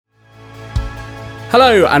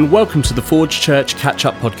Hello and welcome to the Forge Church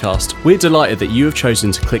Catch-Up Podcast. We're delighted that you have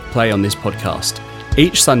chosen to click play on this podcast.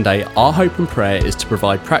 Each Sunday, our hope and prayer is to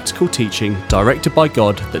provide practical teaching directed by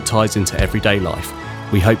God that ties into everyday life.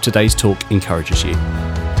 We hope today's talk encourages you.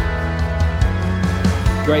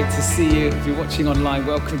 Great to see you. If you're watching online,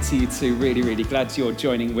 welcome to you too. Really glad you're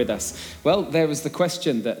joining with us. Well, there was the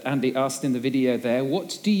question that Andy asked in the video there.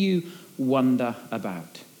 What do you wonder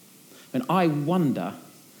about? And I wonder,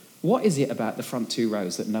 what is it about the front two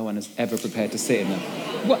rows that no one has ever prepared to sit in them?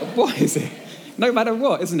 What is it? No matter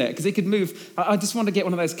what, isn't it? Because it could move. I just want to get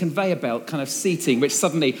one of those conveyor belt kind of seating, which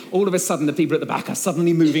suddenly, all of a sudden, the people at the back are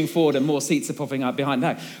suddenly moving forward and more seats are popping up behind.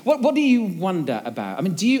 No. What do you wonder about? I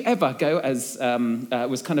mean, do you ever go, as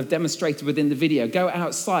was kind of demonstrated within the video, go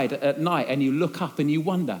outside at night and you look up and you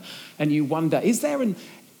wonder, is there an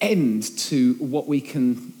end to what we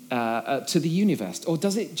can, to the universe? Or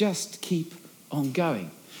does it just keep on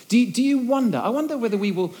going? Do you wonder? I wonder whether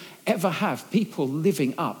we will ever have people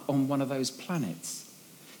living up on one of those planets.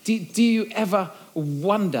 Do you ever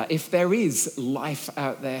wonder if there is life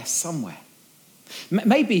out there somewhere?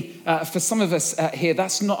 Maybe for some of us here,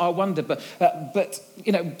 that's not our wonder, but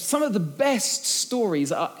you know, some of the best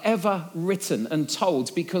stories are ever written and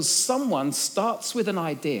told because someone starts with an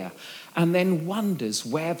idea and then wonders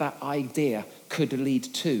where that idea could lead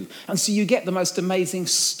to. And so you get the most amazing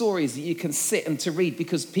stories that you can sit and to read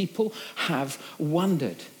because people have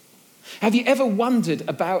wondered. Have you ever wondered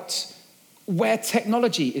about where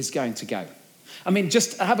technology is going to go? I mean,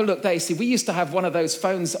 just have a look there. You see, we used to have one of those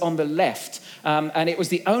phones on the left, and it was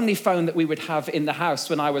the only phone that we would have in the house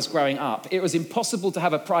when I was growing up. It was impossible to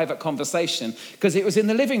have a private conversation because it was in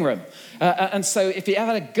the living room. And so if you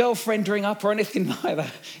had a girlfriend ring up or anything like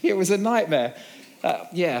that, it was a nightmare.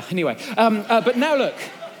 Anyway. But now look,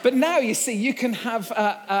 you see, you can have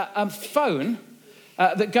a phone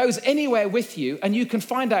that goes anywhere with you, and you can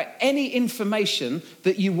find out any information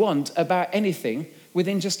that you want about anything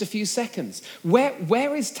within just a few seconds.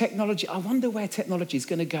 Where is technology? I wonder where technology is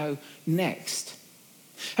going to go next.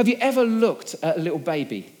 Have you ever looked at a little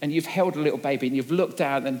baby, and you've held a little baby, and you've looked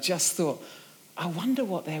down and just thought, I wonder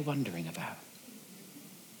what they're wondering about?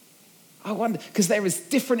 I wonder, because there is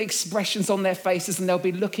different expressions on their faces and they'll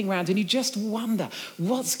be looking around and you just wonder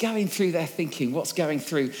what's going through their thinking, what's going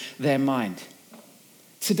through their mind.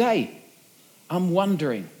 Today, I'm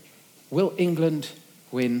wondering, will England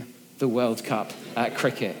win the World Cup at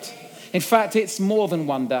cricket? In fact, it's more than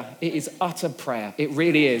wonder. It is utter prayer. It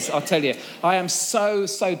really is. I'll tell you, I am so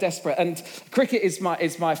desperate. And cricket is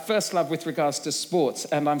my first love with regards to sports.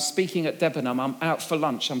 And I'm speaking at Debenham. I'm out for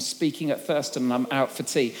lunch. I'm speaking at Thurston. And I'm out for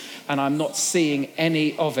tea. And I'm not seeing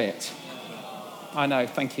any of it. I know.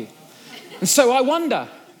 Thank you. And so I wonder,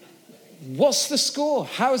 what's the score?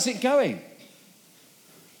 How's it going?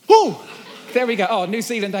 Woo! There we go. Oh, New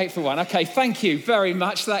Zealand 8 for 1. Okay, thank you very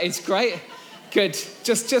much. That is great. Good.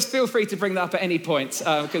 Just feel free to bring that up at any point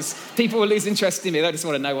because people will lose interest in me. They just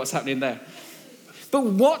want to know what's happening there. But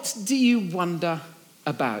what do you wonder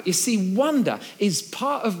about? You see, wonder is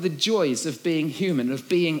part of the joys of being human, of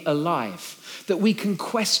being alive, that we can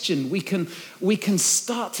question, we can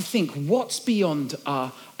start to think what's beyond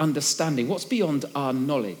our understanding, what's beyond our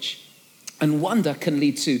knowledge. And wonder can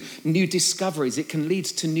lead to new discoveries. It can lead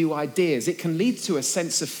to new ideas. It can lead to a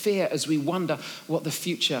sense of fear as we wonder what the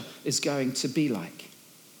future is going to be like.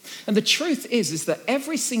 And the truth is that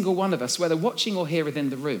every single one of us, whether watching or here within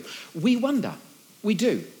the room, we wonder. We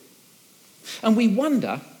do. And we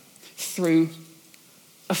wonder through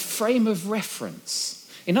a frame of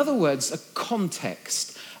reference. In other words, a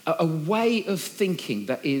context, a way of thinking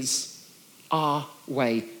that is our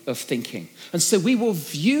way of thinking. And so we will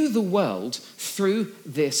view the world through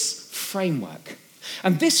this framework.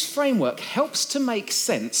 And this framework helps to make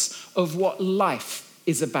sense of what life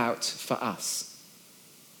is about for us.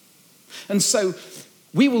 And so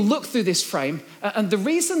we will look through this frame, and the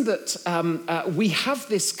reason that we have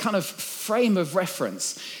this kind of frame of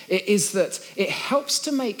reference is that it helps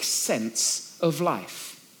to make sense of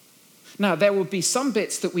life. Now, there will be some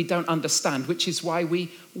bits that we don't understand, which is why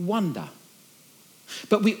we wonder.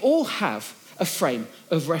 But we all have a frame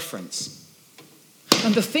of reference.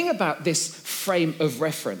 And the thing about this frame of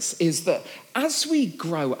reference is that as we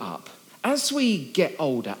grow up, as we get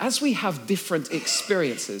older, as we have different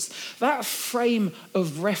experiences, that frame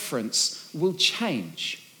of reference will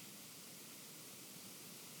change.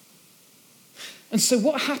 And so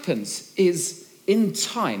what happens is, in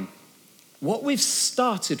time, what we've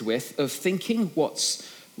started with of thinking what's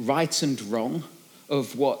right and wrong,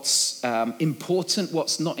 of what's important,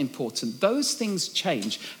 what's not important. Those things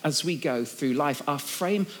change as we go through life. Our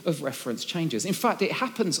frame of reference changes. In fact, it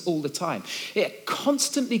happens all the time. It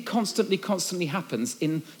constantly happens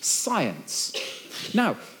in science.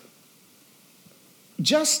 Now,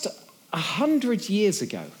 just 100 years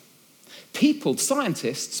ago,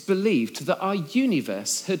 scientists believed that our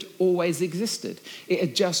universe had always existed. It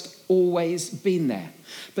had just always been there.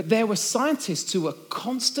 But there were scientists who were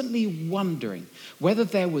constantly wondering whether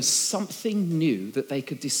there was something new that they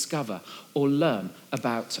could discover or learn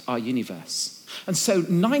about our universe. And so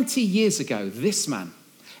 90 years ago, this man,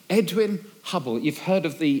 Edwin Hubble, you've heard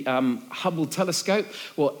of the Hubble telescope?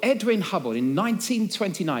 Well, Edwin Hubble in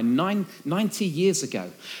 1929, 90 years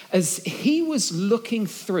ago, as he was looking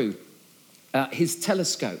through his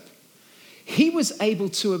telescope, he was able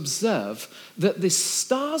to observe that the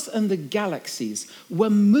stars and the galaxies were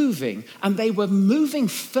moving, and they were moving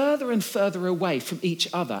further and further away from each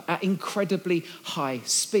other at incredibly high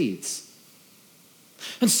speeds.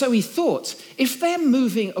 And so he thought, if they're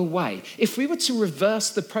moving away, if we were to reverse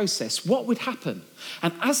the process, what would happen?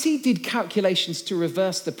 And as he did calculations to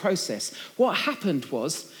reverse the process, what happened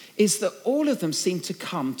is that all of them seemed to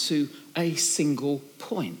come to a single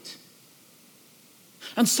point.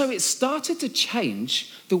 And so it started to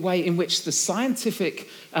change the way in which the scientific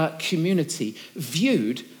community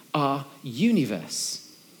viewed our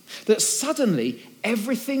universe. That suddenly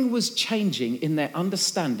everything was changing in their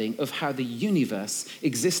understanding of how the universe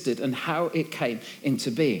existed and how it came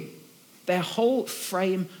into being. Their whole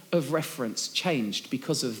frame of reference changed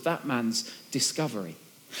because of that man's discovery.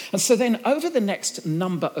 And so then over the next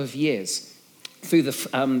number of years, through the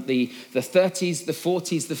 30s, the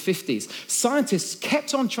 40s, the 50s, scientists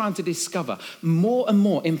kept on trying to discover more and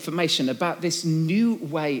more information about this new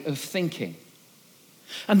way of thinking.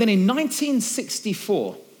 And then in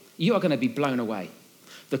 1964, you are going to be blown away.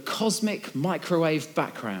 The cosmic microwave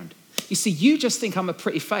background. You see, you just think I'm a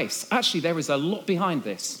pretty face. Actually, there is a lot behind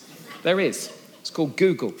this. There is. It's called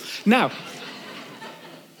Google. Now,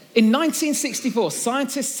 in 1964,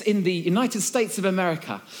 scientists in the United States of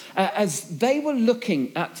America, as they were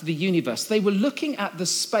looking at the universe, they were looking at the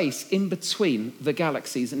space in between the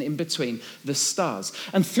galaxies and in between the stars.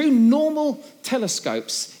 And through normal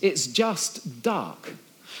telescopes, it's just dark.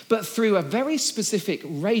 But through a very specific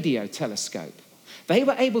radio telescope, they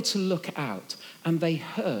were able to look out and they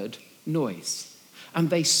heard noise and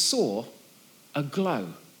they saw a glow.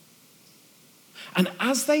 And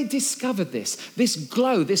as they discovered this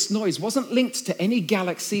glow, this noise wasn't linked to any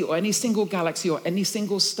galaxy or any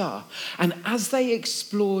single star. And as they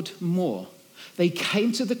explored more, they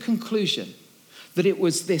came to the conclusion that it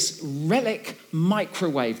was this relic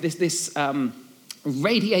microwave, this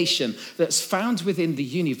radiation that's found within the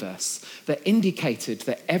universe that indicated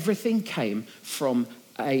that everything came from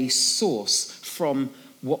a source, from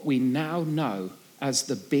what we now know as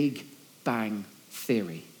the Big Bang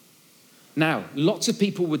Theory. Now, lots of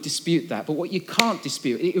people would dispute that, but what you can't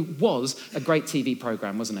dispute, it was a great TV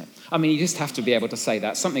program, wasn't it? I mean, you just have to be able to say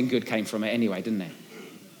that. Something good came from it anyway, didn't it?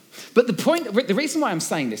 But the reason why I'm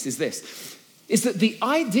saying this, is that the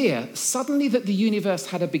idea suddenly that the universe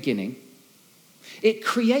had a beginning, it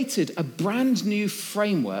created a brand new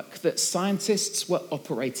framework that scientists were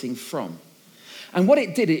operating from. And what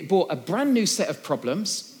it did, it brought a brand new set of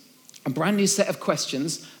problems, a brand new set of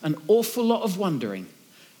questions, an awful lot of wondering,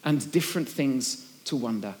 and different things to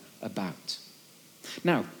wonder about.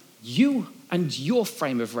 Now, you and your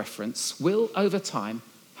frame of reference will, over time,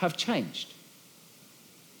 have changed.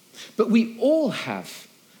 But we all have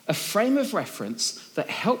a frame of reference that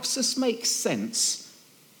helps us make sense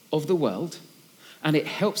of the world, and it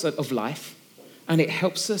helps of life, and it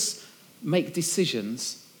helps us make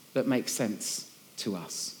decisions that make sense to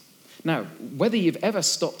us. Now, whether you've ever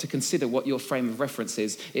stopped to consider what your frame of reference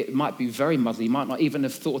is, it might be very muddly, you might not even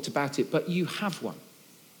have thought about it, but you have one.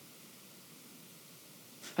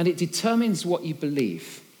 And it determines what you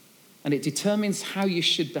believe, and it determines how you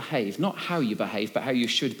should behave, not how you behave, but how you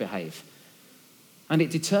should behave. And it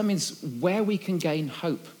determines where we can gain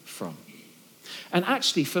hope from. And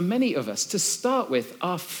actually, for many of us, to start with,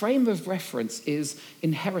 our frame of reference is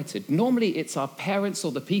inherited. Normally, it's our parents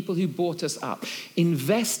or the people who brought us up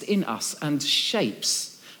invest in us and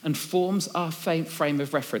shapes and forms our frame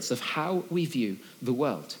of reference of how we view the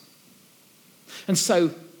world. And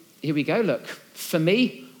so, here we go, look. For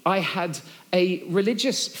me, I had a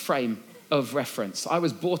religious frame of reference. I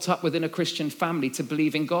was brought up within a Christian family to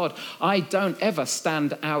believe in God. I don't ever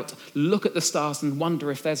stand out, look at the stars and wonder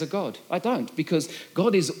if there's a God. I don't, because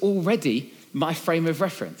God is already my frame of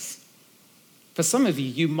reference. For some of you,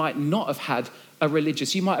 you might not have had a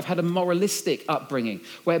religious. You might have had a moralistic upbringing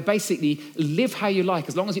where basically live how you like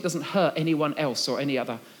as long as it doesn't hurt anyone else or any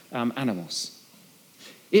other animals.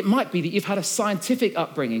 It might be that you've had a scientific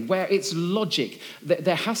upbringing where it's logic.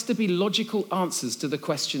 There has to be logical answers to the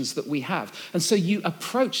questions that we have. And so you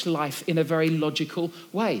approach life in a very logical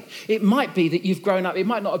way. It might be that you've grown up, it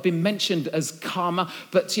might not have been mentioned as karma,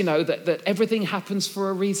 but you know that everything happens for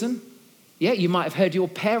a reason. Yeah, you might have heard your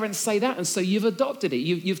parents say that, and so you've adopted it.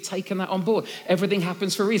 You've taken that on board. Everything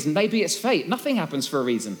happens for a reason. Maybe it's fate. Nothing happens for a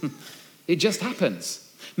reason. It just happens.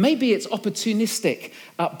 Maybe it's opportunistic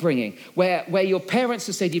upbringing where your parents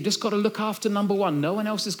have said, you've just got to look after number one. No one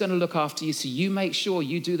else is going to look after you, so you make sure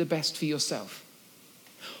you do the best for yourself.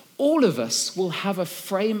 All of us will have a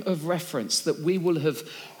frame of reference that we will have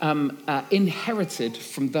inherited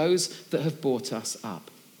from those that have brought us up.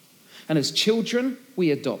 And as children, we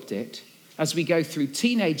adopt it. As we go through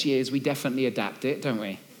teenage years, we definitely adapt it, don't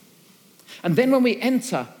we? And then when we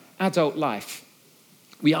enter adult life,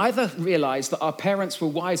 we either realize that our parents were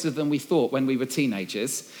wiser than we thought when we were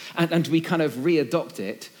teenagers, and we kind of re-adopt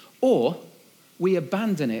it, or we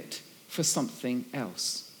abandon it for something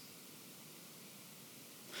else.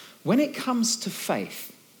 When it comes to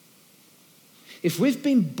faith, if we've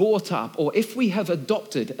been brought up, or if we have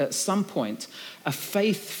adopted at some point a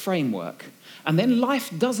faith framework, and then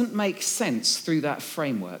life doesn't make sense through that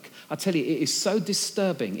framework, I tell you, it is so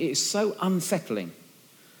disturbing, it is so unsettling,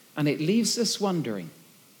 and it leaves us wondering.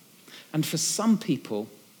 And for some people,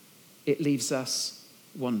 it leaves us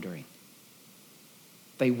wandering.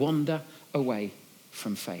 They wander away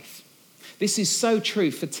from faith. This is so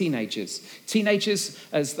true for teenagers. Teenagers,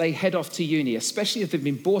 as they head off to uni, especially if they've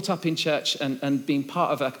been brought up in church and been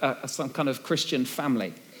part of some kind of Christian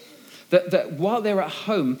family, that while they're at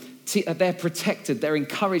home, they're protected, they're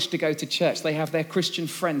encouraged to go to church, they have their Christian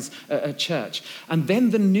friends at church. And then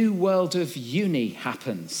the new world of uni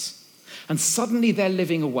happens, and suddenly they're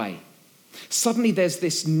living away. Suddenly there's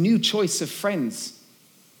this new choice of friends,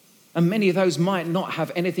 and many of those might not have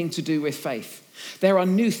anything to do with faith. There are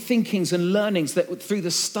new thinkings and learnings that through the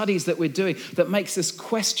studies that we're doing that makes us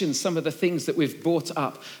question some of the things that we've brought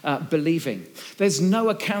up believing. There's no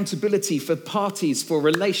accountability for parties, for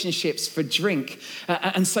relationships, for drink.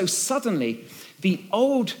 And so suddenly the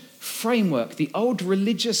old framework, the old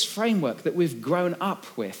religious framework that we've grown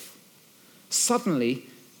up with, suddenly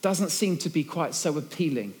doesn't seem to be quite so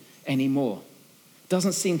appealing anymore.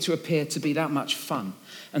 Doesn't seem to appear to be that much fun.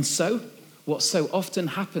 And so what so often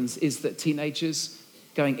happens is that teenagers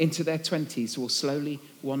going into their 20s will slowly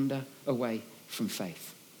wander away from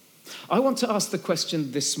faith. I want to ask the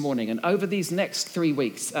question this morning, and over these next 3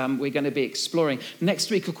 weeks, we're going to be exploring.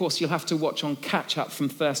 Next week, of course, you'll have to watch on Catch Up from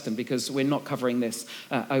Thurston because we're not covering this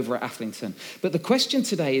over at Athlington. But the question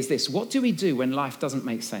today is this: what do we do when life doesn't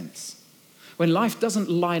make sense? When life doesn't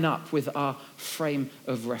line up with our frame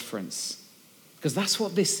of reference? Because that's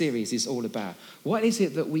what this series is all about. What is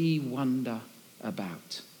it that we wonder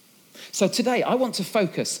about? So today I want to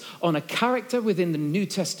focus on a character within the New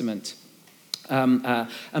Testament, a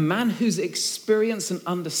man whose experience and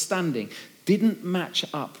understanding didn't match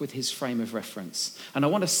up with his frame of reference. And I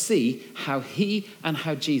want to see how he and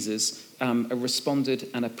how Jesus responded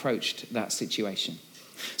and approached that situation.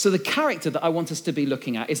 So the character that I want us to be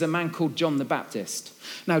looking at is a man called John the Baptist.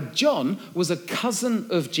 Now, John was a cousin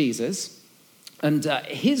of Jesus, and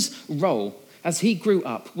his role as he grew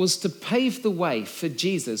up was to pave the way for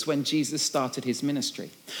Jesus when Jesus started his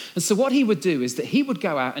ministry. And so what he would do is that he would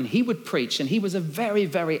go out and he would preach, and he was a very,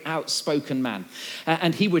 very outspoken man.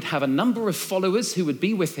 And he would have a number of followers who would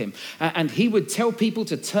be with him. And he would tell people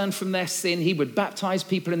to turn from their sin. He would baptize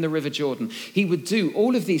people in the River Jordan. He would do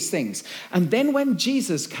all of these things. And then when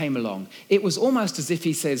Jesus came along, it was almost as if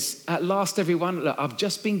he says, at last, everyone, look, I've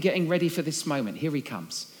just been getting ready for this moment. Here he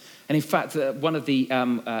comes. And in fact, one of the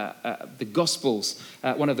Gospels,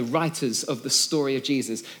 one of the writers of the story of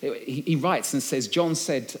Jesus, he writes and says, John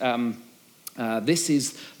said, this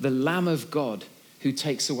is the Lamb of God who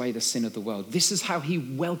takes away the sin of the world. This is how he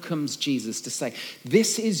welcomes Jesus to say,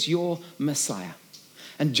 this is your Messiah.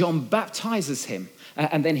 And John baptizes him.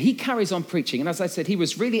 And then he carries on preaching. And as I said, he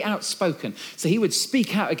was really outspoken. So he would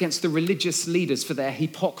speak out against the religious leaders for their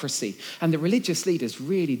hypocrisy. And the religious leaders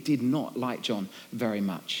really did not like John very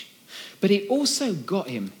much. But it also got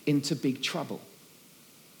him into big trouble.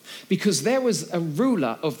 Because there was a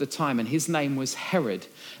ruler of the time, and his name was Herod.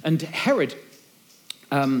 And Herod,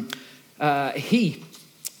 he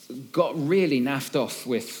got really naffed off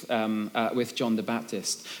with John the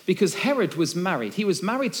Baptist. Because Herod was married. He was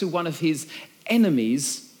married to one of his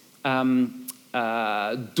enemies'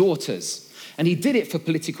 daughters. And he did it for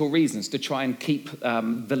political reasons, to try and keep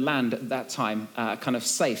the land at that time kind of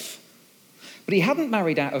safe. But he hadn't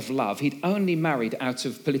married out of love. He'd only married out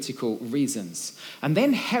of political reasons. And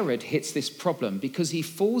then Herod hits this problem because he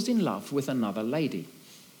falls in love with another lady.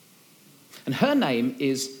 And her name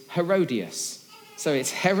is Herodias. So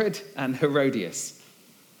it's Herod and Herodias.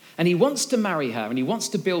 And he wants to marry her, and he wants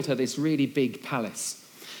to build her this really big palace.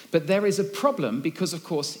 But there is a problem because, of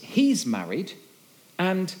course, he's married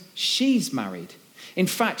and she's married. In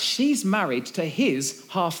fact, she's married to his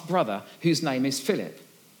half-brother, whose name is Philip.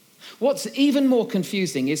 What's even more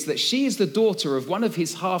confusing is that she is the daughter of one of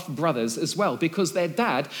his half-brothers as well, because their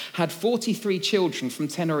dad had 43 children from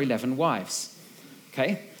 10 or 11 wives.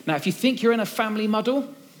 Okay? Now, if you think you're in a family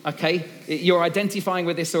muddle, okay, you're identifying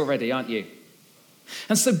with this already, aren't you?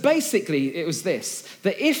 And so basically it was this,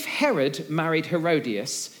 that if Herod married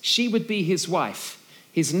Herodias, she would be his wife,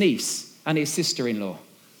 his niece, and his sister-in-law.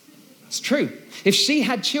 It's true. If she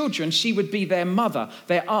had children, she would be their mother,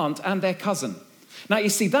 their aunt, and their cousin. Now, you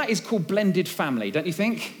see, that is called blended family, don't you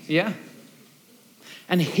think? Yeah?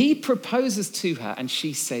 And he proposes to her, and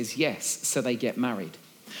she says yes, so they get married.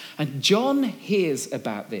 And John hears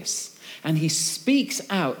about this, and he speaks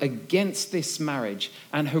out against this marriage,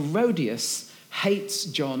 and Herodias hates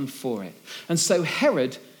John for it. And so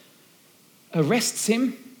Herod arrests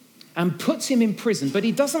him and puts him in prison, but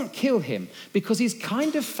he doesn't kill him because he's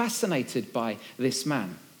kind of fascinated by this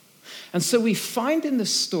man. And so we find in the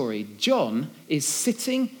story, John is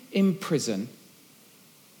sitting in prison,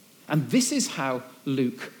 and this is how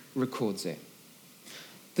Luke records it.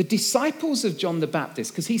 The disciples of John the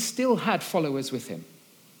Baptist, because he still had followers with him,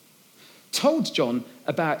 told John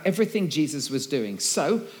about everything Jesus was doing.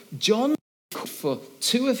 So John called for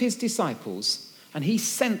two of his disciples, and he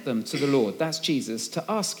sent them to the Lord, that's Jesus, to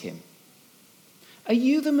ask him, "Are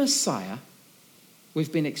you the Messiah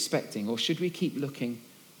we've been expecting, or should we keep looking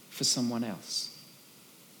for someone else?"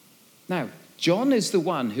 Now, John is the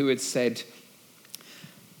one who had said,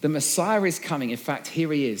 the Messiah is coming. In fact,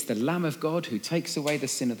 here he is, the Lamb of God who takes away the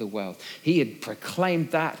sin of the world. He had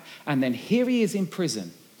proclaimed that, and then here he is in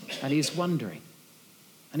prison, and he's wondering.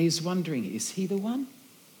 Is he the one?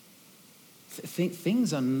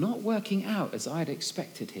 Things are not working out as I'd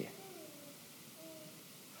expected here.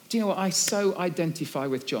 Do you know what? I so identify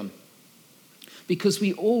with John, because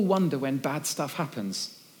we all wonder when bad stuff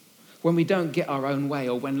happens, when we don't get our own way,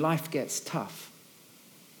 or when life gets tough.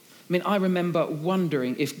 I mean, I remember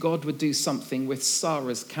wondering if God would do something with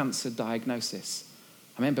Sarah's cancer diagnosis.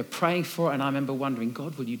 I remember praying for it, and I remember wondering,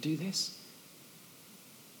 God, will you do this?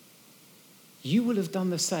 You will have done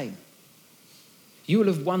the same. You will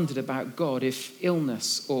have wondered about God if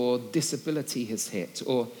illness or disability has hit,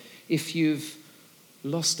 or if you've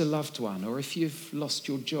lost a loved one, or if you've lost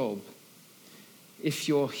your job, if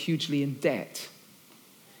you're hugely in debt,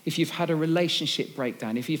 if you've had a relationship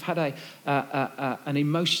breakdown, if you've had an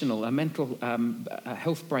emotional, a mental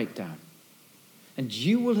health breakdown. And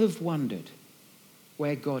you will have wondered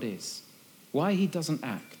where God is, why he doesn't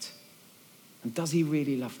act, and does he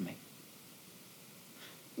really love me?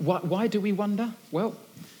 Why do we wonder? Well,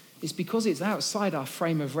 it's because it's outside our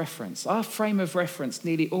frame of reference. Our frame of reference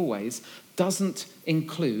nearly always doesn't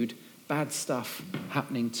include bad stuff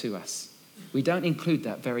happening to us. We don't include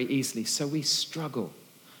that very easily, so we struggle.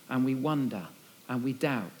 And we wonder, and we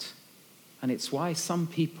doubt. And it's why some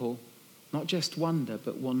people not just wonder,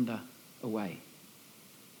 but wander away.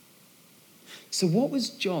 So what was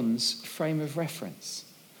John's frame of reference?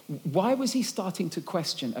 Why was he starting to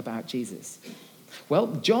question about Jesus? Well,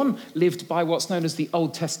 John lived by what's known as the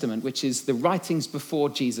Old Testament, which is the writings before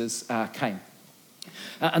Jesus came.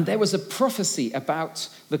 And there was a prophecy about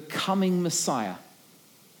the coming Messiah.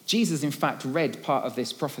 Jesus, in fact, read part of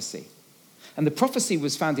this prophecy. And the prophecy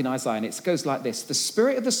was found in Isaiah, and it goes like this: "The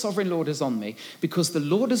Spirit of the Sovereign Lord is on me, because the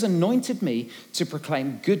Lord has anointed me to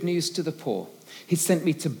proclaim good news to the poor. He sent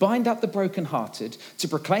me to bind up the brokenhearted, to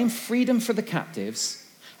proclaim freedom for the captives,"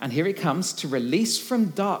 and here it comes, "to release from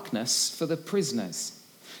darkness for the prisoners,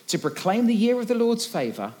 to proclaim the year of the Lord's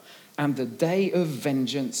favor and the day of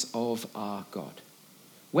vengeance of our God."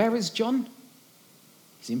 Where is John?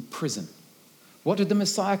 He's in prison. What did the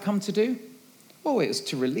Messiah come to do? Oh, it was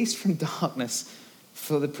to release from darkness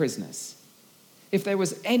for the prisoners. If there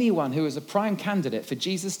was anyone who was a prime candidate for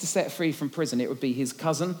Jesus to set free from prison, it would be his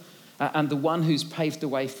cousin and the one who's paved the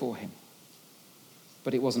way for him.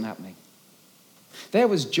 But it wasn't happening. There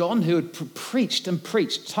was John, who had preached and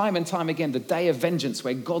preached time and time again the day of vengeance,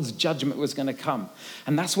 where God's judgment was going to come.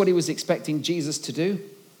 And that's what he was expecting Jesus to do.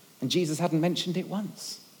 And Jesus hadn't mentioned it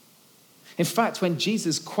once. In fact, when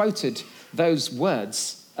Jesus quoted those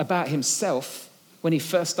words about himself, When he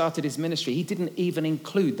first started his ministry, he didn't even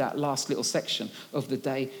include that last little section of the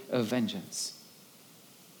day of vengeance.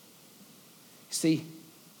 See,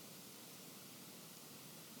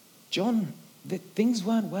 John, things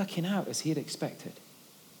weren't working out as he had expected.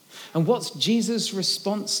 And what's Jesus'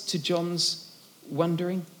 response to John's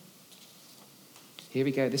wondering? Here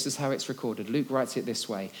we go. This is how it's recorded. Luke writes it this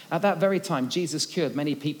way. At that very time, Jesus cured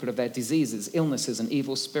many people of their diseases, illnesses, and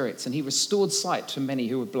evil spirits, and he restored sight to many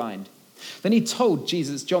who were blind. Then he told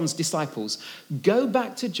John's disciples, go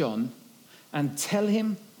back to John and tell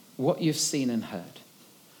him what you've seen and heard.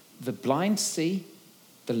 The blind see,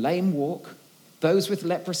 the lame walk, those with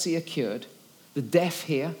leprosy are cured, the deaf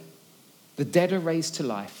hear, the dead are raised to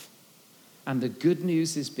life, and the good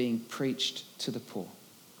news is being preached to the poor.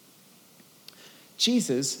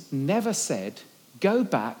 Jesus never said, go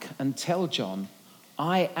back and tell John,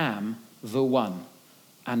 I am the one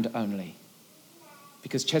and only.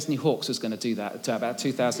 Because Chesney Hawkes was going to do that about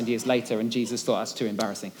 2,000 years later, and Jesus thought that's too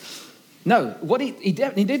embarrassing. No, what he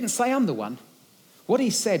didn't say I'm the one. What he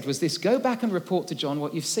said was this: go back and report to John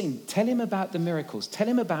what you've seen. Tell him about the miracles. Tell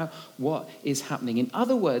him about what is happening. In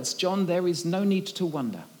other words, John, there is no need to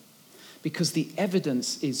wonder, because the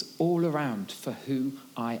evidence is all around for who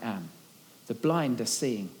I am. The blind are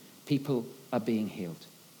seeing. People are being healed.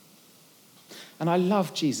 And I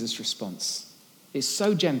love Jesus' response. It's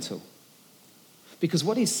so gentle. Because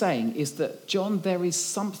what he's saying is that, John, there is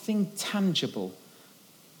something tangible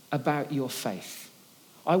about your faith.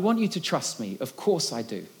 I want you to trust me. Of course I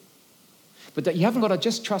do. But that you haven't got to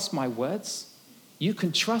just trust my words. You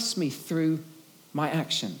can trust me through my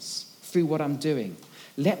actions, through what I'm doing.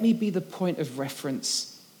 Let me be the point of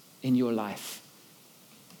reference in your life.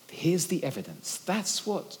 Here's the evidence. That's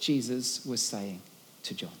what Jesus was saying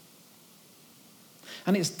to John.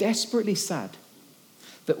 And it's desperately sad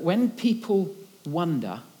that when people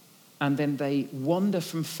wonder and then they wander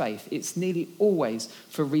from faith, it's nearly always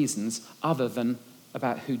for reasons other than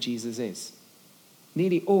about who Jesus is.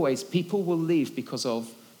 Nearly always people will leave because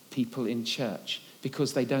of people in church,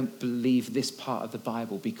 because they don't believe this part of the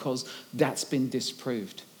Bible, because that's been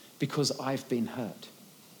disproved, because I've been hurt.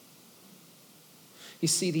 You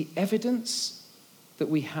see, the evidence that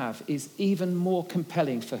we have is even more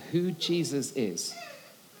compelling for who Jesus is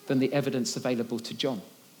than the evidence available to John.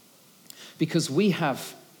 Because we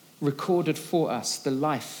have recorded for us the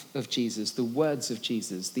life of Jesus, the words of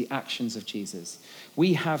Jesus, the actions of Jesus.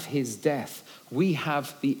 We have his death. We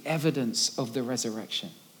have the evidence of the resurrection.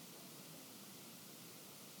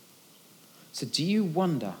 So do you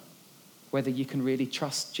wonder whether you can really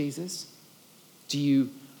trust Jesus? Do you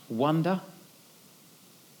wonder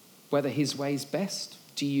whether his way's best?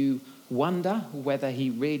 Do you wonder whether he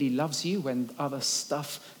really loves you when other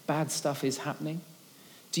stuff, bad stuff is happening?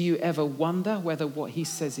 Do you ever wonder whether what he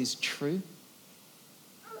says is true?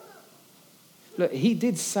 Look, he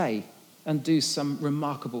did say and do some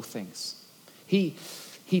remarkable things. He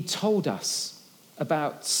told us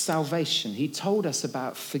about salvation. He told us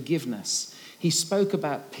about forgiveness. He spoke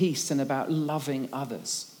about peace and about loving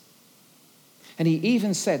others. And he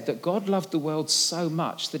even said that God loved the world so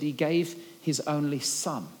much that he gave his only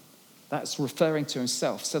son. That's referring to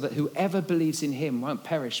himself, so that whoever believes in him won't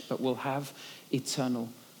perish but will have eternal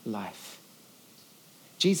life.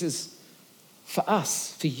 Jesus, for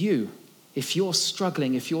us, for you, if you're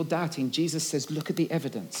struggling, if you're doubting, Jesus says, look at the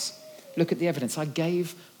evidence. Look at the evidence. I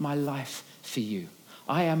gave my life for you.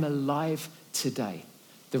 I am alive today.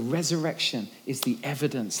 The resurrection is the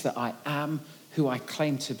evidence that I am who I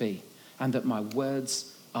claim to be and that my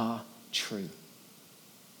words are true.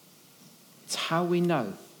 It's how we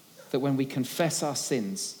know that when we confess our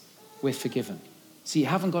sins, we're forgiven. So you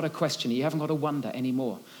haven't got to question it. You haven't got to wonder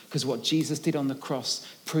anymore, because what Jesus did on the cross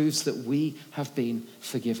proves that we have been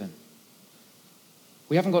forgiven.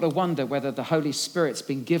 We haven't got to wonder whether the Holy Spirit's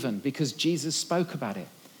been given, because Jesus spoke about it.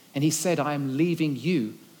 And he said, I am leaving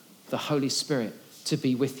you, the Holy Spirit, to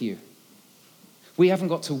be with you. We haven't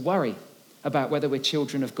got to worry about whether we're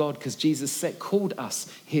children of God, because Jesus called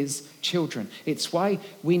us his children. It's why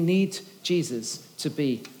we need Jesus to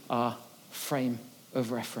be our frame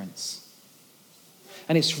of reference.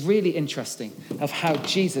 And it's really interesting of how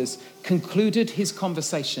Jesus concluded his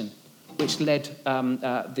conversation, which led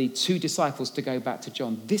the two disciples to go back to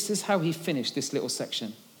John. This is how he finished this little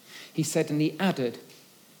section. He said, and he added,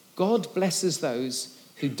 God blesses those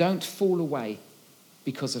who don't fall away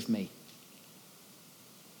because of me.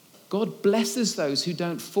 God blesses those who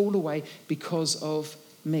don't fall away because of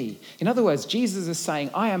me. In other words, Jesus is saying,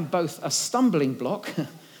 I am both a stumbling block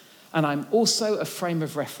and I'm also a frame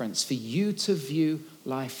of reference for you to view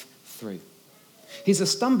life through. He's a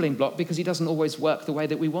stumbling block because he doesn't always work the way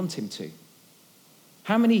that we want him to.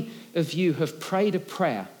 How many of you have prayed a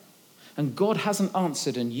prayer and God hasn't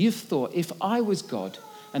answered, and you've thought, if I was God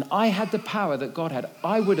and I had the power that God had,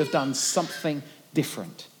 I would have done something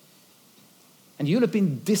different? And you'll have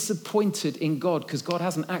been disappointed in God because God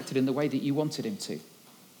hasn't acted in the way that you wanted him to.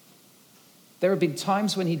 There have been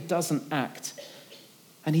times when he doesn't act.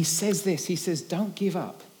 And he says this, he says, don't give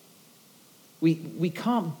up. We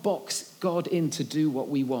can't box God in to do what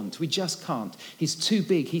we want. We just can't. He's too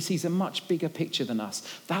big. He sees a much bigger picture than us.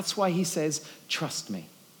 That's why he says, trust me.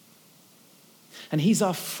 And he's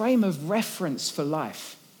our frame of reference for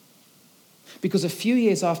life. Because a few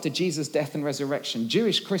years after Jesus' death and resurrection,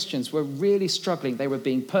 Jewish Christians were really struggling. They were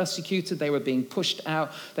being persecuted. They were being pushed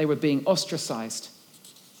out. They were being ostracized.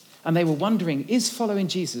 And they were wondering, is following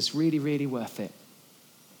Jesus really, really worth it?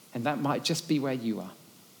 And that might just be where you are.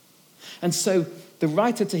 And so the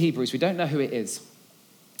writer to Hebrews, we don't know who it is,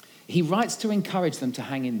 he writes to encourage them to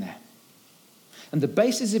hang in there. And the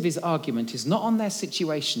basis of his argument is not on their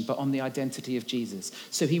situation, but on the identity of Jesus.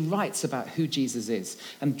 So he writes about who Jesus is.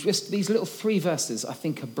 And just these little 3 verses I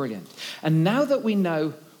think are brilliant. And now that we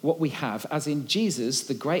know what we have, as in Jesus,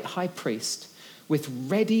 the great high priest, with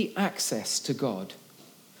ready access to God,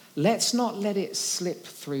 let's not let it slip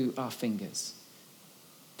through our fingers.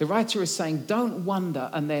 The writer is saying, don't wonder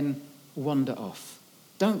and then wander off.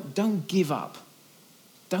 Don't give up.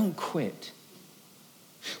 Don't quit.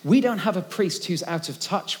 We don't have a priest who's out of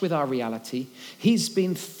touch with our reality. He's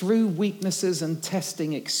been through weaknesses and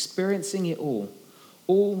testing, experiencing it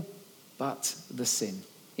all but the sin.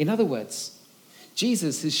 In other words,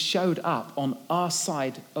 Jesus has showed up on our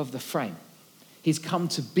side of the frame. He's come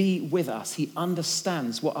to be with us. He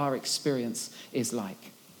understands what our experience is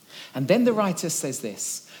like. And then the writer says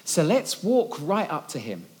this, so let's walk right up to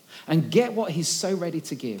him and get what he's so ready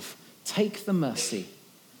to give. Take the mercy,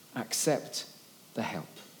 accept the help.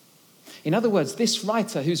 In other words, this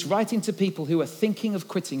writer who's writing to people who are thinking of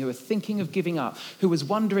quitting, who are thinking of giving up, who was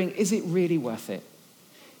wondering, is it really worth it?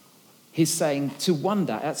 He's saying to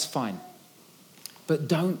wonder, that's fine. But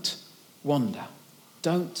don't wander.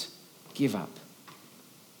 Don't give up.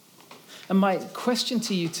 And my question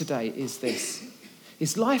to you today is this.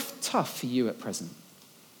 Is life tough for you at present?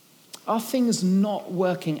 Are things not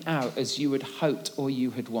working out as you had hoped or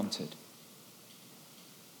you had wanted?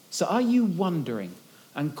 So are you wondering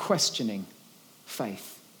and questioning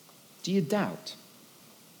faith? Do you doubt?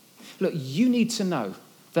 Look, you need to know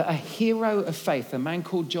that a hero of faith, a man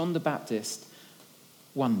called John the Baptist,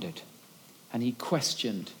 wondered and he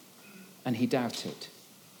questioned and he doubted.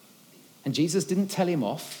 And Jesus didn't tell him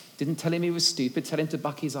off, didn't tell him he was stupid, tell him to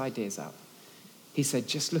buck his ideas up. He said,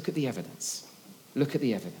 just look at the evidence. Look at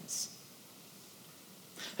the evidence.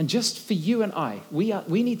 And just for you and I,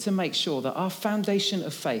 we need to make sure that our foundation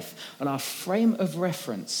of faith and our frame of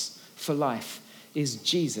reference for life is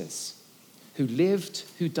Jesus, who lived,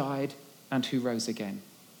 who died, and who rose again.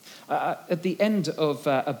 At the end of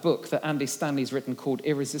a book that Andy Stanley's written called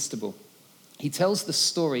Irresistible, he tells the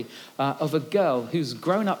story of a girl who's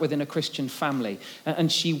grown up within a Christian family,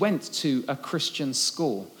 and she went to a Christian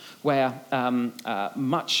school where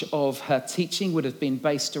much of her teaching would have been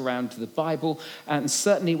based around the Bible, and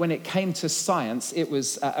certainly when it came to science, it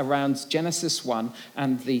was around Genesis 1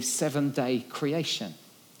 and the 7-day creation.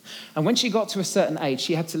 And when she got to a certain age,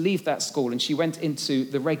 she had to leave that school and she went into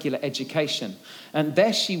the regular education. And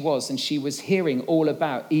there she was, and she was hearing all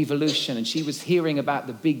about evolution, and she was hearing about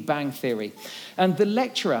the Big Bang Theory. And the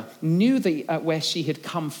lecturer knew where she had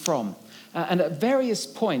come from. And at various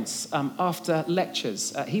points after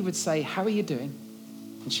lectures, he would say, how are you doing?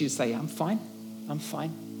 And she would say, I'm fine.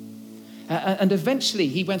 And eventually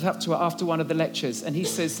he went up to her after one of the lectures and he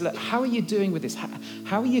says, look, how are you doing with this?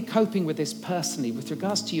 How are you coping with this personally with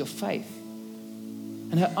regards to your faith?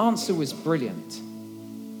 And her answer was brilliant.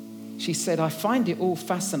 She said, I find it all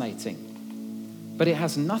fascinating, but it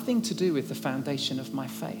has nothing to do with the foundation of my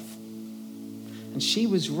faith. And she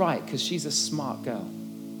was right, because she's a smart girl.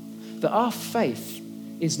 That our faith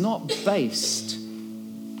is not based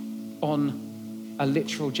on a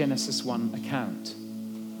literal Genesis 1 account.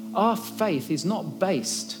 Our faith is not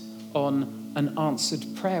based on an answered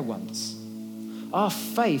prayer once. Our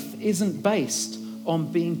faith isn't based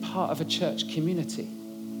on being part of a church community.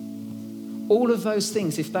 All of those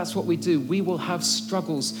things, if that's what we do, we will have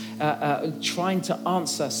struggles trying to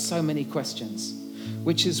answer so many questions,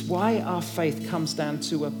 which is why our faith comes down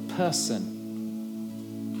to a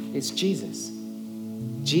person. It's Jesus.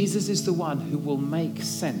 Jesus is the one who will make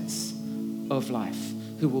sense of life,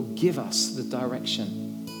 who will give us the direction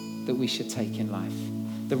that we should take in life.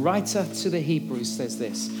 The writer to the Hebrews says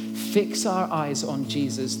this: fix our eyes on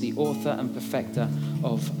Jesus, the author and perfecter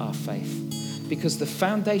of our faith. Because the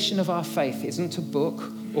foundation of our faith isn't a book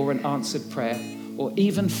or an answered prayer or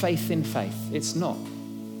even faith in faith. It's not.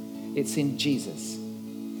 It's in Jesus.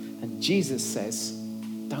 And Jesus says,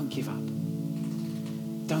 don't give up.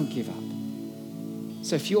 Don't give up.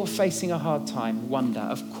 So if you're facing a hard time, wonder.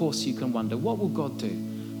 Of course you can wonder. What will God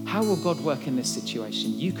do? How will God work in this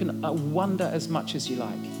situation? You can wonder as much as you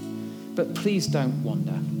like. But please don't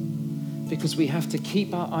wonder. Because we have to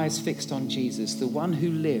keep our eyes fixed on Jesus, the one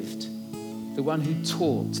who lived, the one who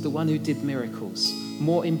taught, the one who did miracles.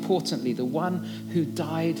 More importantly, the one who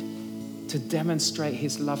died to demonstrate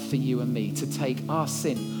his love for you and me, to take our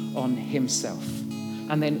sin on himself.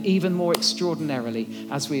 And then even more extraordinarily,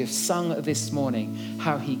 as we have sung this morning,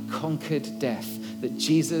 how he conquered death, that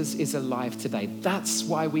Jesus is alive today. That's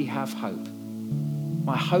why we have hope.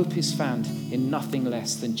 My hope is found in nothing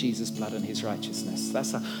less than Jesus' blood and his righteousness.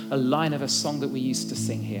 That's a line of a song that we used to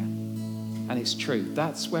sing here. And it's true.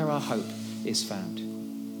 That's where our hope is found.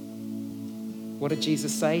 What did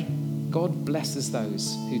Jesus say? God blesses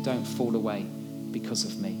those who don't fall away because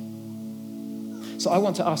of me. So I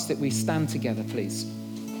want to ask that we stand together, please.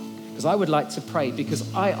 Because I would like to pray,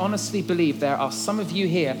 because I honestly believe there are some of you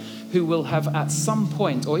here who will have at some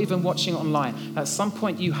point, or even watching online, at some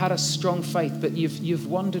point you had a strong faith, but you've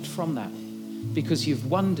wandered from that. Because you've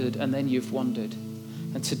wondered and then you've wandered.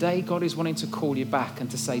 And today God is wanting to call you back and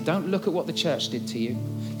to say, don't look at what the church did to you.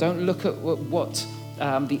 Don't look at what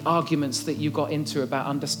the arguments that you got into about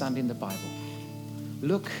understanding the Bible.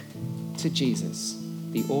 Look to Jesus,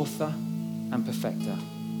 the author and perfecter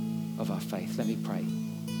of our faith. Let me pray.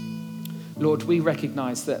 Lord, we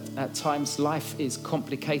recognize that at times life is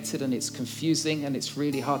complicated and it's confusing and it's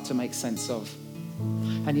really hard to make sense of.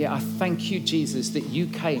 And yet I thank you, Jesus, that you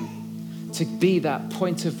came to be that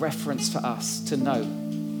point of reference for us to know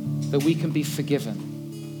that we can be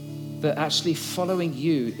forgiven, that actually following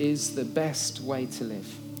you is the best way to live,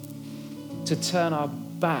 to turn our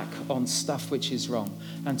back on stuff which is wrong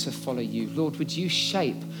and to follow you. Lord, would you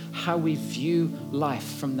shape how we view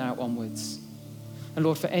life from now onwards? And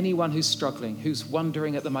Lord, for anyone who's struggling, who's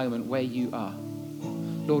wondering at the moment where you are,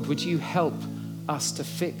 Lord, would you help us to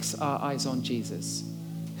fix our eyes on Jesus,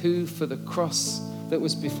 who for the cross that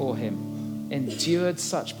was before him endured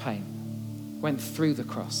such pain, went through the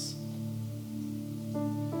cross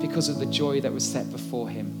because of the joy that was set before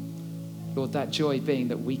him. Lord, that joy being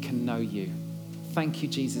that we can know you. Thank you,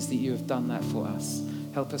 Jesus, that you have done that for us.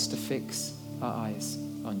 Help us to fix our eyes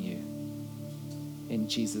on you. In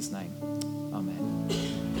Jesus' name. Amen.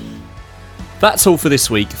 That's all for this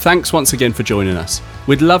week. Thanks once again for joining us.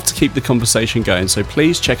 We'd love to keep the conversation going, so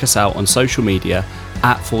please check us out on social media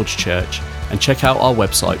at Forge Church and check out our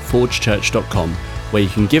website, forgechurch.com, where you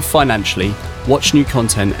can give financially, watch new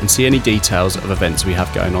content and see any details of events we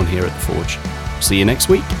have going on here at the Forge. See you next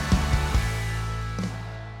week.